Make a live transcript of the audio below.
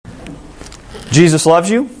Jesus loves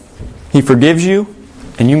you, He forgives you,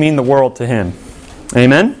 and you mean the world to Him.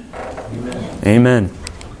 Amen? Amen. Amen.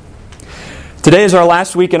 Today is our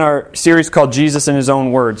last week in our series called Jesus in His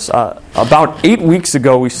Own Words. About 8 weeks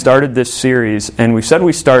ago we started this series, and we said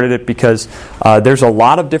we started it because there's a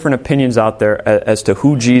lot of different opinions out there as to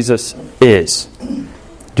who Jesus is.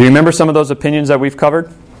 Do you remember some of those opinions that we've covered?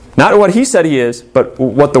 Not what He said He is, but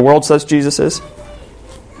what the world says Jesus is?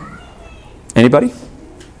 Anybody?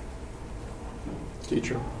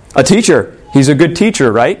 Teacher. A teacher. He's a good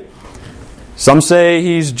teacher, right? Some say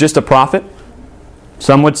He's just a prophet.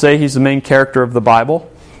 Some would say He's the main character of the Bible.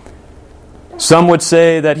 Some would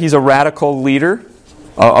say that He's a radical leader,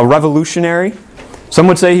 a revolutionary. Some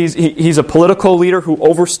would say He's a political leader who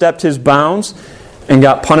overstepped His bounds and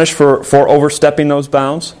got punished for overstepping those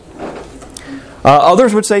bounds.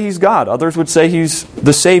 Others would say He's God. Others would say He's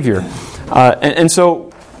the Savior. And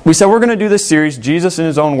so we said we're going to do this series, Jesus in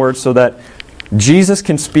His Own Words, so that Jesus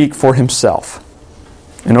can speak for Himself.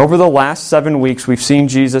 And over the last 7 weeks, we've seen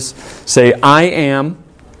Jesus say, I am,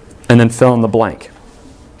 and then fill in the blank.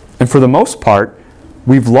 And for the most part,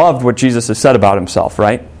 we've loved what Jesus has said about Himself,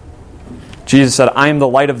 right? Jesus said, I am the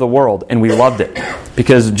light of the world, and we loved it.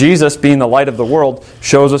 Because Jesus, being the light of the world,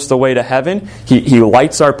 shows us the way to heaven. He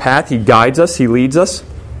lights our path, He guides us, He leads us.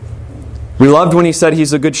 We loved when He said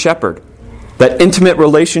He's a good shepherd. That intimate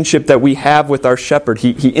relationship that we have with our shepherd.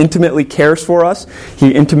 He intimately cares for us.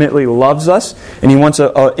 He intimately loves us. And He wants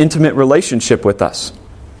an intimate relationship with us.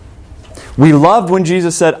 We loved when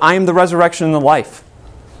Jesus said, I am the resurrection and the life.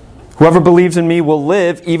 Whoever believes in me will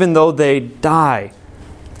live even though they die.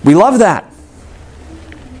 We love that.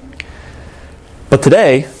 But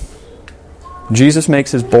today, Jesus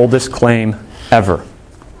makes His boldest claim ever.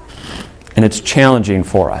 And it's challenging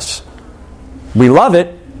for us. We love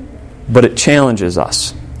it, but it challenges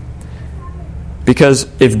us.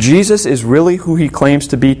 Because if Jesus is really who He claims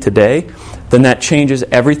to be today, then that changes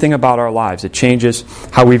everything about our lives. It changes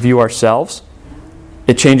how we view ourselves.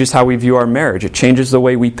 It changes how we view our marriage. It changes the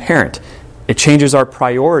way we parent. It changes our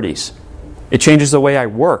priorities. It changes the way I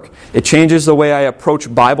work. It changes the way I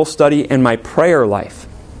approach Bible study and my prayer life.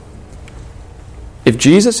 If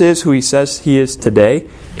Jesus is who He says He is today,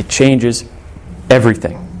 it changes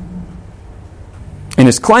everything. And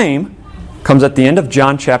His claim comes at the end of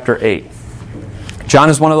John chapter 8. John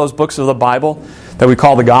is one of those books of the Bible that we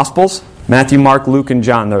call the Gospels. Matthew, Mark, Luke, and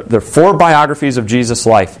John. They're 4 biographies of Jesus'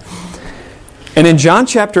 life. And in John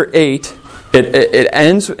chapter 8, it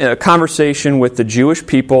ends in a conversation with the Jewish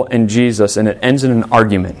people and Jesus, and it ends in an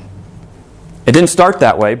argument. It didn't start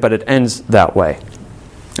that way, but it ends that way.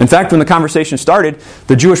 In fact, when the conversation started,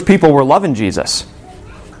 the Jewish people were loving Jesus.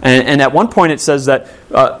 And at one point it says that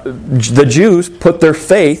the Jews put their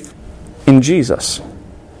faith in Jesus.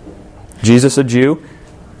 Jesus, a Jew,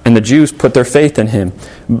 and the Jews put their faith in Him.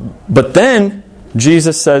 But then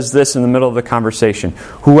Jesus says this in the middle of the conversation.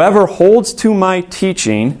 Whoever holds to my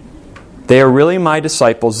teaching, they are really my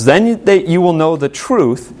disciples. Then you will know the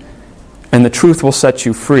truth, and the truth will set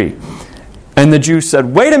you free. And the Jews said,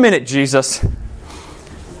 wait a minute, Jesus.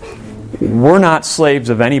 We're not slaves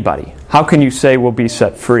of anybody. How can you say we'll be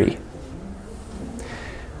set free?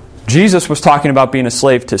 Jesus was talking about being a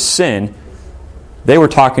slave to sin. They were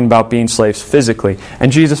talking about being slaves physically.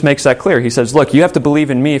 And Jesus makes that clear. He says, look, you have to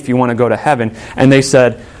believe in me if you want to go to heaven. And they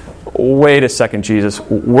said, wait a second, Jesus.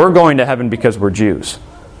 We're going to heaven because we're Jews.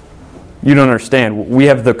 You don't understand. We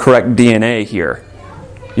have the correct DNA here.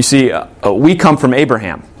 You see, we come from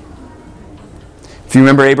Abraham. If you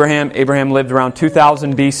remember Abraham lived around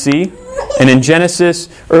 2000 BC. And in Genesis,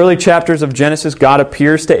 early chapters of Genesis, God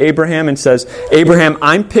appears to Abraham and says, Abraham,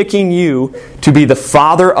 I'm picking you to be the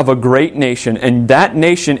father of a great nation, and that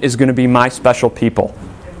nation is going to be my special people.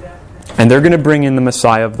 And they're going to bring in the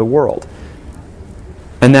Messiah of the world.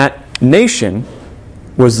 And that nation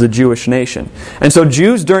was the Jewish nation. And so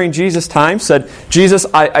Jews during Jesus' time said, Jesus,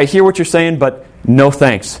 I hear what you're saying, but no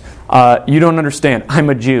thanks. You don't understand. I'm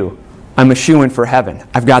a Jew. I'm a shoo-in for heaven.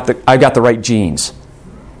 I've got the right genes.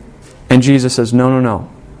 And Jesus says,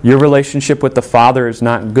 no. Your relationship with the Father is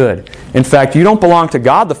not good. In fact, you don't belong to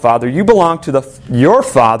God the Father. You belong to your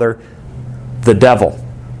father, the devil.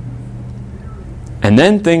 And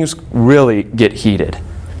then things really get heated.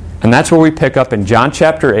 And that's where we pick up in John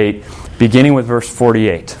chapter 8, beginning with verse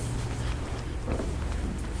 48.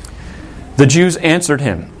 The Jews answered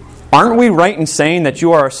Him, aren't we right in saying that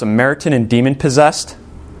you are a Samaritan and demon-possessed?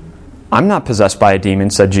 I'm not possessed by a demon,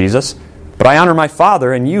 said Jesus. But I honor my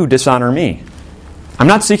Father, and you dishonor me. I'm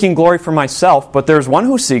not seeking glory for myself, but there's one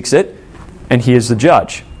who seeks it, and He is the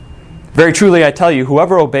judge. Very truly I tell you,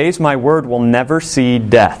 whoever obeys my word will never see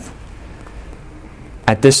death.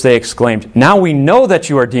 At this they exclaimed, "Now we know that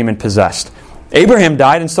you are demon-possessed. Abraham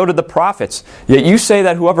died, and so did the prophets. Yet you say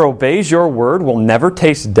that whoever obeys your word will never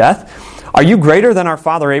taste death. Are you greater than our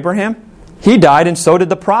father Abraham? He died, and so did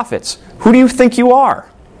the prophets. Who do you think you are?"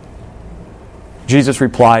 Jesus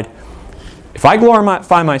replied, "If I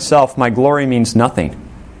glorify myself, my glory means nothing.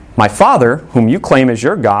 My Father, whom you claim as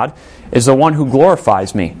your God, is the one who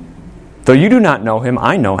glorifies me. Though you do not know him,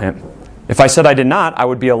 I know him. If I said I did not, I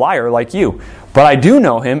would be a liar like you. But I do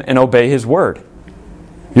know him and obey his word.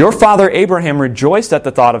 Your father Abraham rejoiced at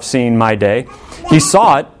the thought of seeing my day. He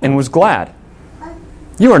saw it and was glad."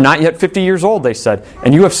 "You are not yet 50 years old," they said,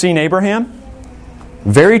 "and you have seen Abraham?"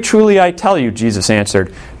 "Very truly I tell you," Jesus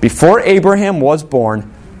answered, "before Abraham was born,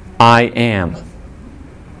 I am."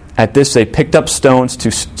 At this they picked up stones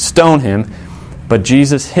to stone him, but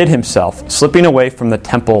Jesus hid himself, slipping away from the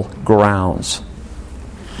temple grounds.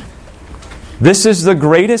 This is the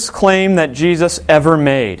greatest claim that Jesus ever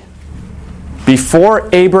made. Before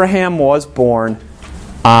Abraham was born,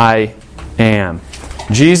 I am.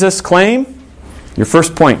 Jesus' claim, your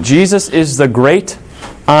first point, Jesus is the great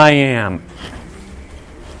I am.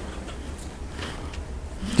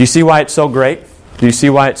 Do you see why it's so great? Do you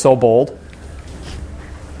see why it's so bold?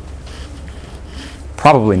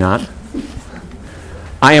 Probably not.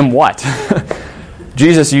 I am what?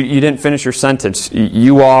 Jesus, you didn't finish your sentence.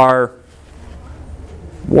 You are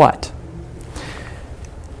what?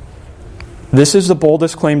 This is the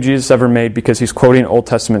boldest claim Jesus ever made because he's quoting Old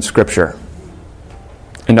Testament Scripture.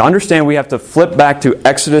 And to understand, we have to flip back to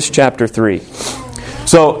Exodus chapter 3.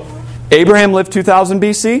 So, Abraham lived 2000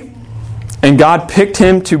 BC, and God picked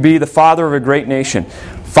him to be the father of a great nation.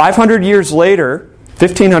 500 years later,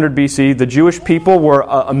 1500 BC, the Jewish people were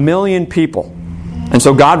 1 million people. And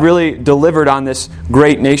so God really delivered on this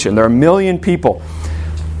great nation. There are 1 million people.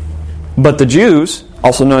 But the Jews,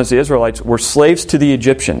 also known as the Israelites, were slaves to the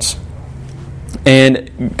Egyptians.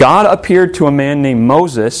 And God appeared to a man named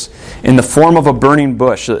Moses in the form of a burning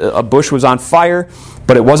bush. A bush was on fire,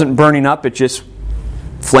 but it wasn't burning up. It just,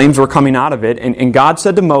 flames were coming out of it. And God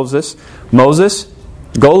said to Moses, "Moses,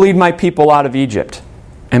 go lead my people out of Egypt."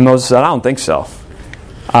 And Moses said, "I don't think so.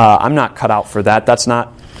 I'm not cut out for that. That's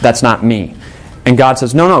not me." And God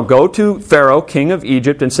says, No, go to Pharaoh, king of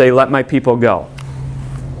Egypt, and say, "Let my people go."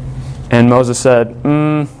 And Moses said,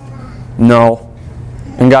 "No."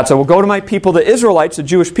 And God said, "Well, go to my people, the Israelites, the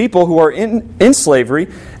Jewish people who are in slavery,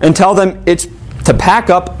 and tell them it's to pack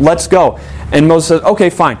up, let's go." And Moses says, "Okay,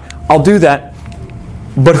 fine, I'll do that.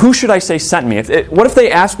 But who should I say sent me? What if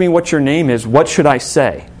they ask me what your name is? What should I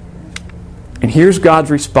say?" And here's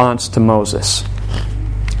God's response to Moses.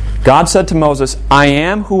 God said to Moses, "I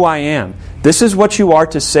am who I am. This is what you are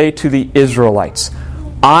to say to the Israelites.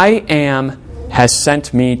 I am has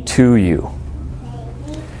sent me to you."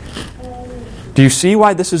 Do you see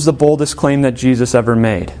why this is the boldest claim that Jesus ever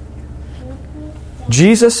made?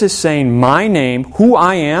 Jesus is saying, my name, who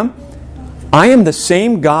I am the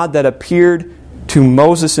same God that appeared to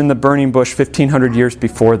Moses in the burning bush 1,500 years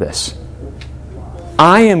before this.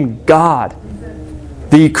 I am God,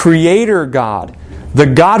 the Creator God, the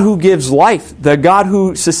God who gives life, the God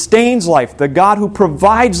who sustains life, the God who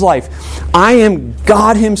provides life. I am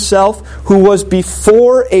God Himself who was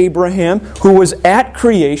before Abraham, who was at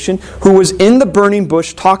creation, who was in the burning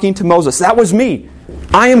bush talking to Moses. That was me.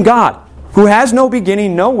 I am God, who has no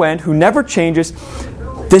beginning, no end, who never changes.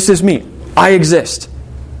 This is me. I exist.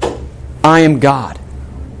 I am God.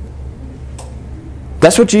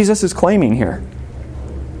 That's what Jesus is claiming here.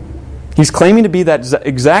 He's claiming to be that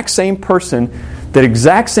exact same person, that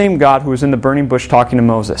exact same God who was in the burning bush talking to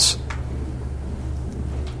Moses.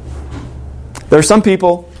 There are some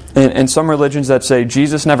people in some religions that say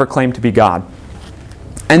Jesus never claimed to be God.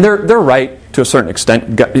 And they're right to a certain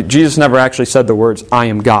extent. Jesus never actually said the words, "I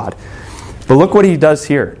am God." But look what He does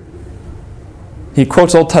here. He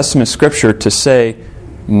quotes Old Testament Scripture to say,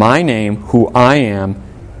 my name, who I am,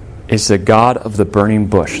 is the God of the burning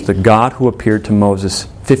bush, the God who appeared to Moses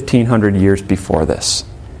 1,500 years before this.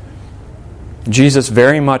 Jesus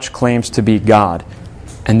very much claims to be God,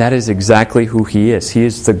 and that is exactly who He is. He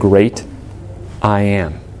is the great I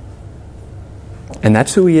am. And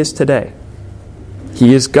that's who He is today.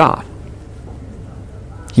 He is God.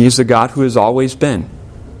 He is the God who has always been.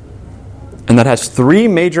 And that has three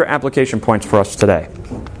major application points for us today.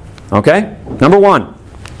 Okay? Number one,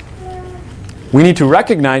 we need to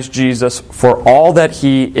recognize Jesus for all that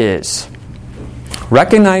He is.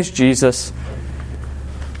 Recognize Jesus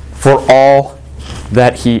for all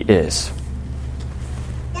that He is.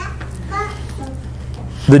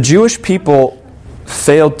 The Jewish people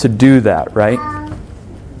failed to do that, right?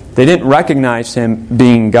 They didn't recognize Him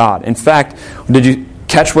being God. In fact,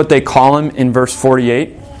 catch what they call him in verse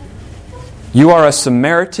 48? You are a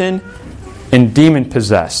Samaritan and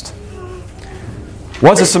demon-possessed.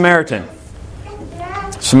 What's a Samaritan?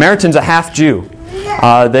 Samaritan's a half-Jew.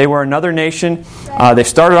 They were another nation. They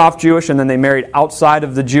started off Jewish and then they married outside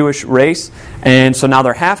of the Jewish race. And so now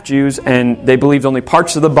they're half-Jews and they believed only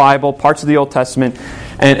parts of the Bible, parts of the Old Testament.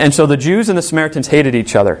 And so the Jews and the Samaritans hated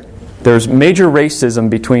each other. There's major racism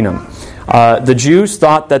between them. The Jews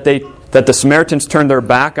thought that the Samaritans turned their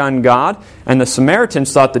back on God, and the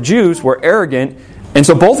Samaritans thought the Jews were arrogant, and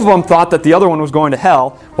so both of them thought that the other one was going to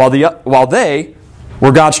hell, while they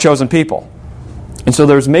were God's chosen people. And so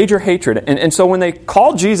there's major hatred. And so when they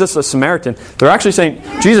call Jesus a Samaritan, they're actually saying,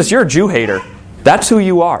 Jesus, you're a Jew hater. That's who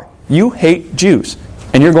you are. You hate Jews,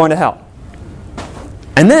 and you're going to hell.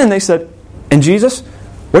 And then they said, and Jesus,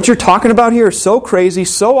 what you're talking about here is so crazy,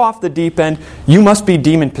 so off the deep end, you must be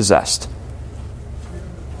demon-possessed.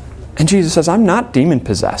 And Jesus says, I'm not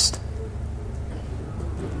demon-possessed.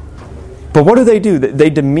 But what do? They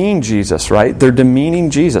demean Jesus, right? They're demeaning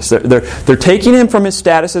Jesus. They're taking him from his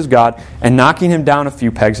status as God and knocking him down a few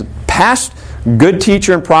pegs, past good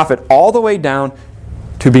teacher and prophet, all the way down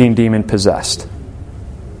to being demon-possessed.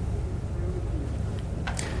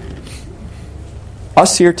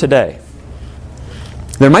 Us here today,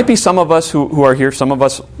 there might be some of us who are here, some of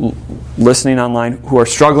us listening online, who are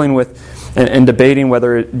struggling with and debating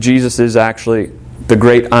whether Jesus is actually the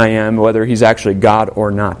great I am, whether he's actually God or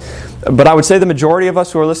not. But I would say the majority of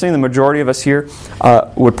us who are listening, the majority of us here,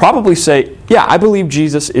 would probably say, yeah, I believe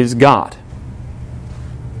Jesus is God.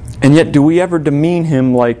 And yet, do we ever demean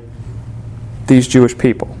him like these Jewish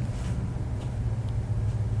people?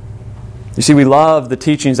 You see, we love the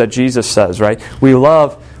teachings that Jesus says, right? We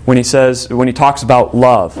love when he talks about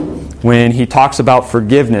love, when he talks about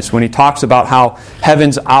forgiveness, when he talks about how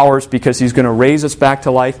heaven's ours because he's going to raise us back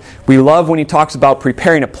to life. We love when he talks about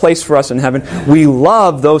preparing a place for us in heaven. We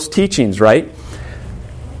love those teachings, right?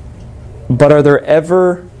 But are there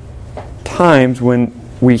ever times when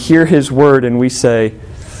we hear his word and we say,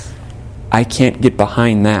 I can't get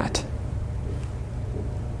behind that?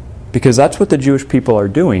 Because that's what the Jewish people are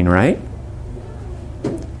doing, right?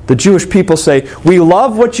 The Jewish people say, we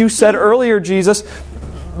love what you said earlier, Jesus,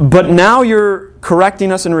 but now you're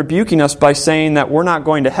correcting us and rebuking us by saying that we're not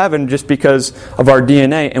going to heaven just because of our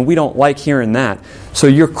DNA, and we don't like hearing that. So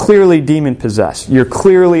you're clearly demon-possessed. You're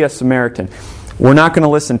clearly a Samaritan. We're not going to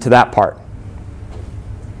listen to that part.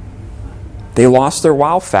 They lost their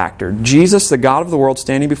wow factor. Jesus, the God of the world,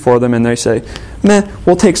 standing before them, and they say,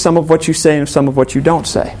 we'll take some of what you say and some of what you don't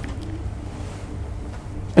say.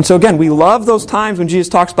 And so again, we love those times when Jesus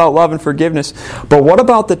talks about love and forgiveness. But what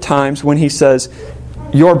about the times when he says,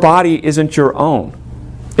 your body isn't your own?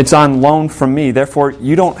 It's on loan from me. Therefore,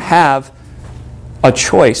 you don't have a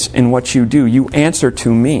choice in what you do. You answer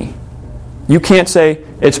to me. You can't say,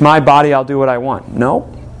 it's my body, I'll do what I want. No.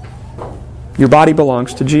 Your body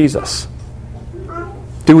belongs to Jesus.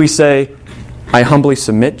 Do we say, I humbly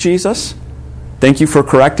submit, Jesus? Thank you for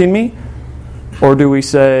correcting me? Or do we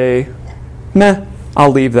say,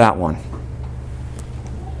 I'll leave that one?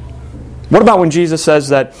 What about when Jesus says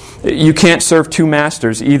that you can't serve two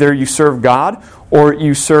masters? Either you serve God or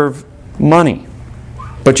you serve money.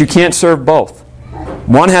 But you can't serve both.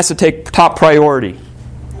 One has to take top priority.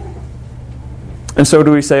 And so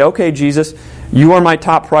do we say, okay, Jesus, you are my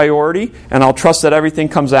top priority, and I'll trust that everything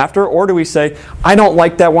comes after? Or do we say, I don't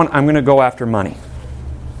like that one, I'm going to go after money?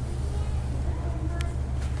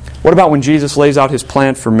 What about when Jesus lays out his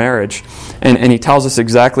plan for marriage and he tells us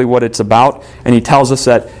exactly what it's about, and he tells us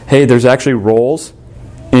that, hey, there's actually roles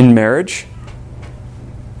in marriage?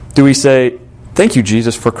 Do we say, thank you,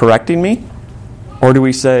 Jesus, for correcting me? Or do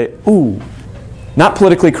we say, ooh, not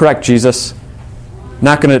politically correct, Jesus.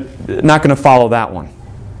 Not going to follow that one.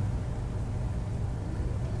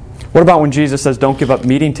 What about when Jesus says, don't give up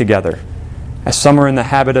meeting together, as some are in the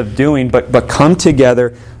habit of doing, but come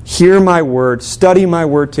together, hear my word, study my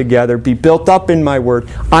word together, be built up in my word.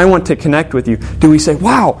 I want to connect with you. Do we say,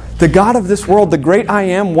 wow, the God of this world, the great I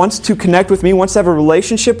am, wants to connect with me, wants to have a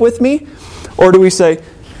relationship with me? Or do we say,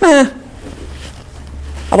 I'd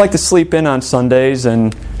like to sleep in on Sundays,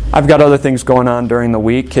 and I've got other things going on during the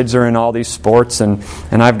week. Kids are in all these sports, and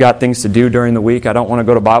I've got things to do during the week. I don't want to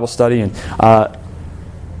go to Bible study.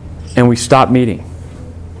 And we stop meeting.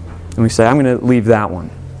 And we say, I'm going to leave that one.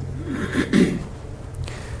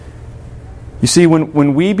 You see,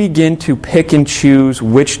 when we begin to pick and choose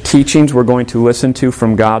which teachings we're going to listen to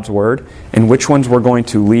from God's Word and which ones we're going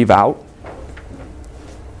to leave out,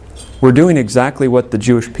 we're doing exactly what the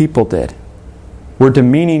Jewish people did. We're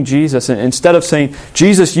demeaning Jesus. And instead of saying,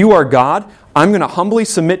 Jesus, you are God, I'm going to humbly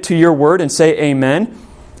submit to your word and say amen,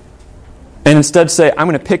 and instead say, I'm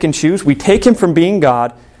going to pick and choose. We take him from being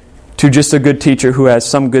God to just a good teacher who has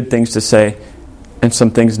some good things to say and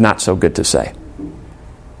some things not so good to say.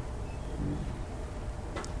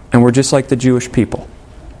 And we're just like the Jewish people,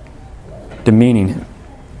 demeaning him,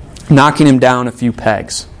 knocking him down a few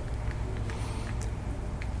pegs.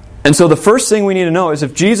 And so the first thing we need to know is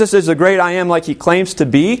if Jesus is the great I am like he claims to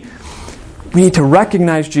be, we need to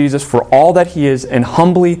recognize Jesus for all that he is and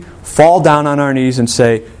humbly fall down on our knees and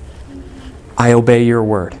say, I obey your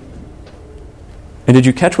word. And did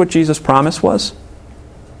you catch what Jesus' promise was?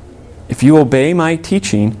 If you obey my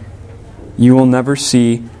teaching, you will never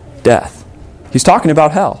see death. He's talking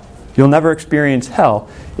about hell. You'll never experience hell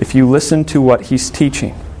if you listen to what he's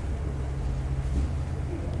teaching.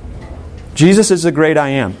 Jesus is the great I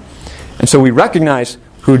am. And so we recognize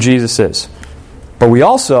who Jesus is. But we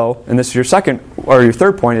also, and this is your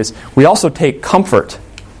third point, is we also take comfort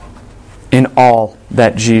in all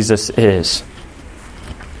that Jesus is.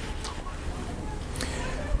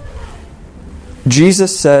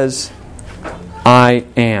 Jesus says, I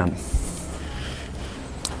am.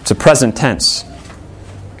 It's a present tense.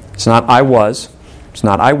 It's not I was. It's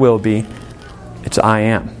not I will be. It's I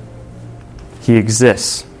am. He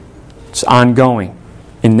exists. It's ongoing.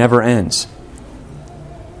 It never ends.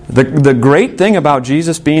 The great thing about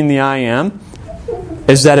Jesus being the I am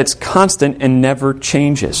is that it's constant and never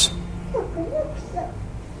changes.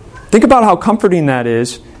 Think about how comforting that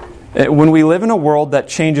is when we live in a world that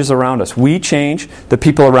changes around us. We change, the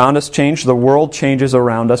people around us change, the world changes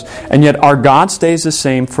around us, and yet our God stays the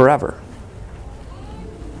same forever.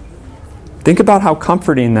 Think about how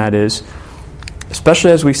comforting that is,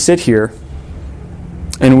 especially as we sit here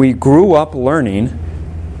and we grew up learning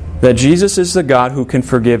that Jesus is the God who can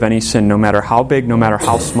forgive any sin, no matter how big, no matter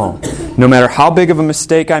how small. No matter how big of a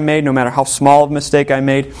mistake I made, no matter how small of a mistake I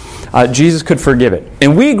made, Jesus could forgive it.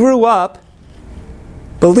 And we grew up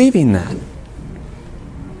believing that.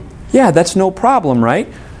 Yeah, that's no problem, right?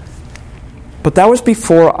 But that was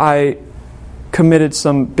before I committed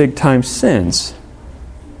some big-time sins.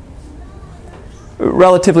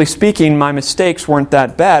 Relatively speaking, my mistakes weren't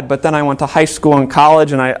that bad, but then I went to high school and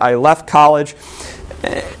college, and I left college,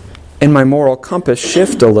 and my moral compass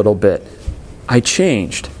shifted a little bit. I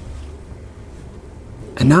changed.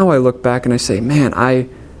 And now I look back and I say, man, I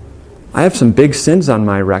have some big sins on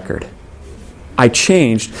my record. I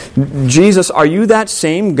changed. Jesus, are you that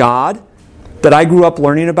same God that I grew up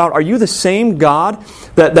learning about? Are you the same God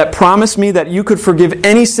that promised me that you could forgive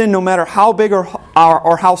any sin no matter how big or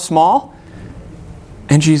how small?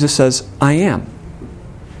 And Jesus says, I am.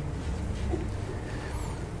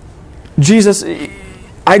 Jesus,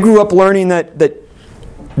 I grew up learning that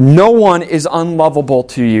no one is unlovable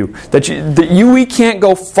to you. That we can't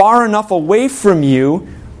go far enough away from you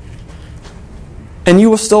and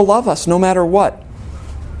you will still love us no matter what.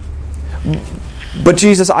 But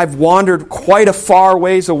Jesus, I've wandered quite a far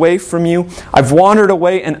ways away from you. I've wandered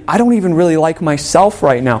away and I don't even really like myself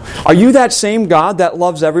right now. Are you that same God that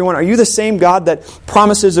loves everyone? Are you the same God that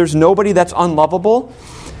promises there's nobody that's unlovable?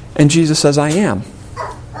 And Jesus says, I am.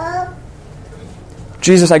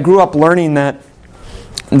 Jesus, I grew up learning that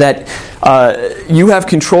you have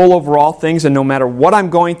control over all things, and no matter what I'm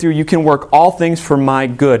going through, you can work all things for my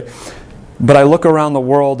good. But I look around the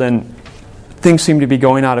world and things seem to be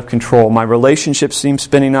going out of control. My relationships seem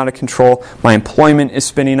spinning out of control. My employment is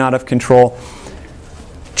spinning out of control.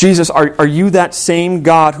 Jesus, are you that same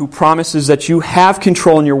God who promises that you have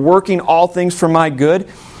control and you're working all things for my good?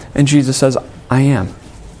 And Jesus says, I am.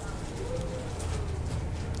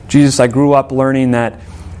 Jesus, I grew up learning that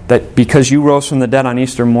because you rose from the dead on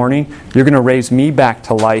Easter morning, you're going to raise me back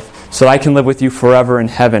to life so that I can live with you forever in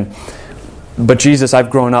heaven. But Jesus, I've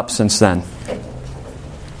grown up since then.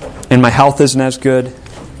 And my health isn't as good.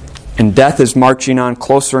 And death is marching on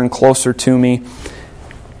closer and closer to me.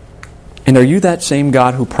 And are you that same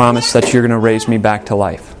God who promised that you're going to raise me back to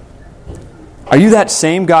life? Are you that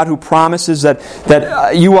same God who promises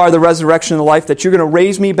that you are the resurrection and the life, that you're going to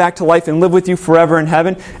raise me back to life and live with you forever in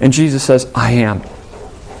heaven? And Jesus says, I am.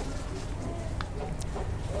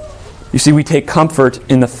 You see, we take comfort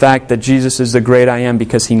in the fact that Jesus is the great I am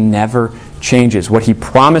because He never changes. What He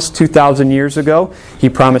promised 2,000 years ago, He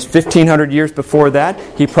promised 1,500 years before that,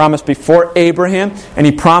 He promised before Abraham, and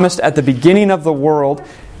He promised at the beginning of the world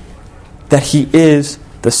that He is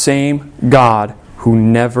the same God who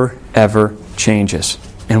never, ever changes.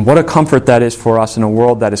 And what a comfort that is for us in a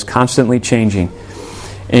world that is constantly changing.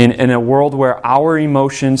 In a world where our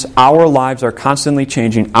emotions, our lives are constantly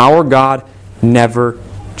changing, our God never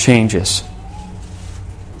changes.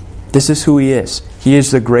 This is who He is. He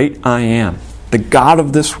is the great I am, the God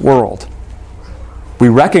of this world. We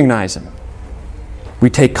recognize Him. We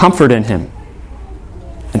take comfort in Him.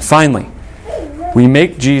 And finally, we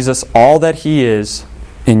make Jesus all that He is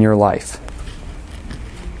in your life.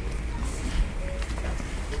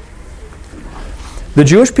 The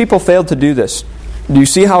Jewish people failed to do this. Do you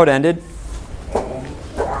see how it ended?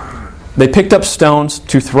 They picked up stones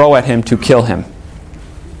to throw at Him to kill Him.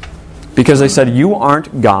 Because they said, you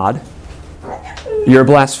aren't God. You're a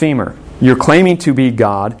blasphemer. You're claiming to be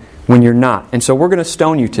God when you're not. And so we're going to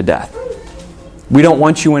stone you to death. We don't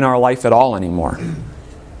want you in our life at all anymore.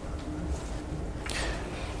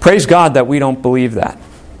 Praise God that we don't believe that.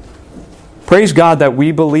 Praise God that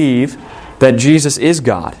we believe that Jesus is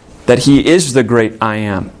God, that He is the great I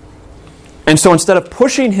am. And so instead of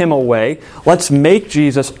pushing Him away, let's make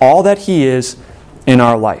Jesus all that He is in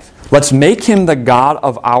our life. Let's make Him the God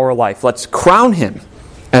of our life. Let's crown Him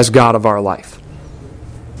as God of our life.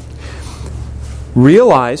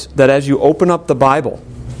 Realize that as you open up the Bible,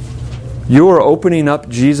 you are opening up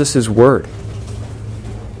Jesus' Word.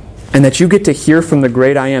 And that you get to hear from the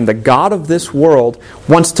great I am. The God of this world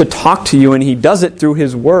wants to talk to you, and He does it through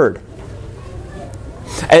His Word.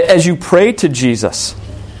 As you pray to Jesus,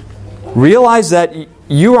 realize that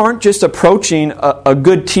you aren't just approaching a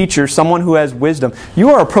good teacher, someone who has wisdom. You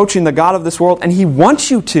are approaching the God of this world, and He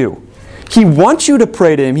wants you to. He wants you to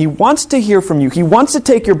pray to Him. He wants to hear from you. He wants to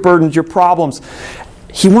take your burdens, your problems.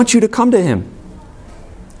 He wants you to come to Him.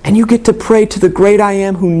 And you get to pray to the great I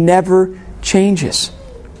am who never changes.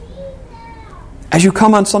 As you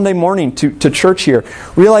come on Sunday morning to church here,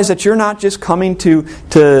 realize that you're not just coming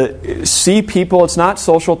to see people. It's not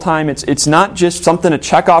social time. It's not just something to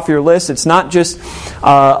check off your list. It's not just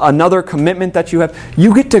another commitment that you have.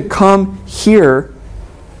 You get to come here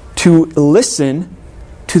to listen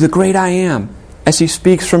to the great I am as He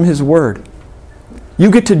speaks from His Word.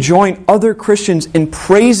 You get to join other Christians in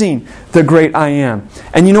praising the great I am.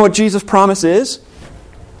 And you know what Jesus' promise is?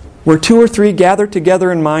 Where 2 or 3 gather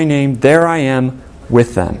together in my name, there I am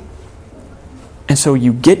with them. And so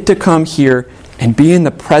you get to come here and be in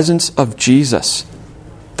the presence of Jesus.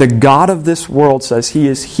 The God of this world says He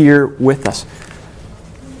is here with us.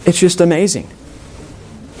 It's just amazing.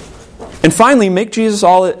 And finally, make Jesus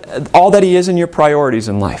all that He is in your priorities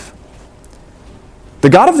in life. The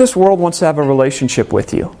God of this world wants to have a relationship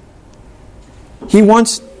with you. He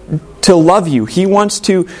wants to love you. He wants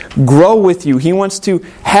to grow with you. He wants to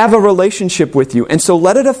have a relationship with you. And so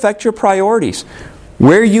let it affect your priorities.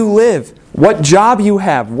 Where you live, what job you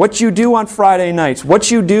have, what you do on Friday nights, what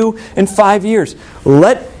you do in 5 years.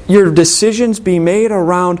 Let your decisions be made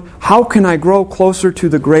around how can I grow closer to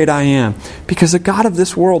the great I am? Because the God of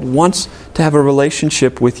this world wants to have a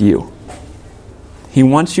relationship with you. He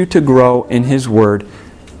wants you to grow in His Word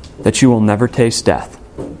that you will never taste death.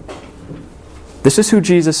 This is who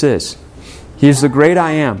Jesus is. He is the great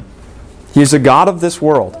I am. He is the God of this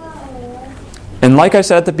world. And like I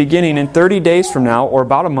said at the beginning, in 30 days from now, or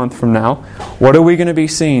about a month from now, what are we going to be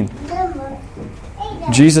seeing?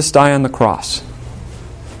 Jesus die on the cross,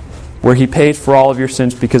 where He paid for all of your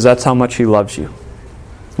sins because that's how much He loves you.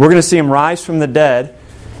 We're going to see Him rise from the dead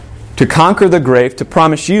to conquer the grave, to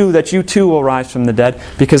promise you that you too will rise from the dead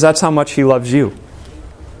because that's how much He loves you.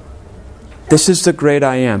 This is the great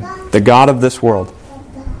I am, the God of this world.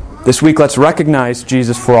 This week, let's recognize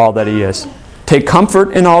Jesus for all that He is. Take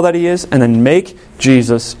comfort in all that He is, and then make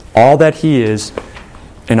Jesus all that He is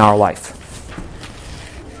in our life.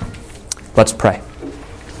 Let's pray.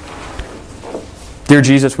 Dear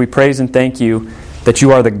Jesus, we praise and thank You that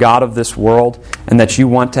You are the God of this world and that You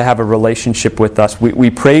want to have a relationship with us. We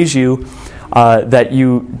praise You that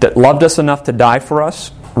You loved us enough to die for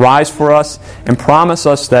us, rise for us, and promise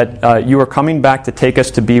us that You are coming back to take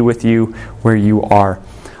us to be with You where You are.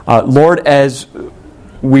 Lord, as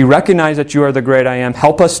we recognize that You are the great I am,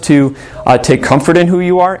 help us to take comfort in who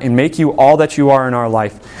You are and make You all that You are in our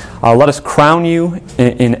life. Let us crown You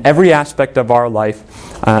in every aspect of our life,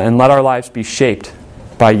 and let our lives be shaped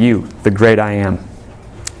by You, the great I am.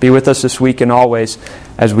 Be with us this week and always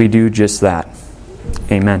as we do just that.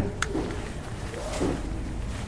 Amen.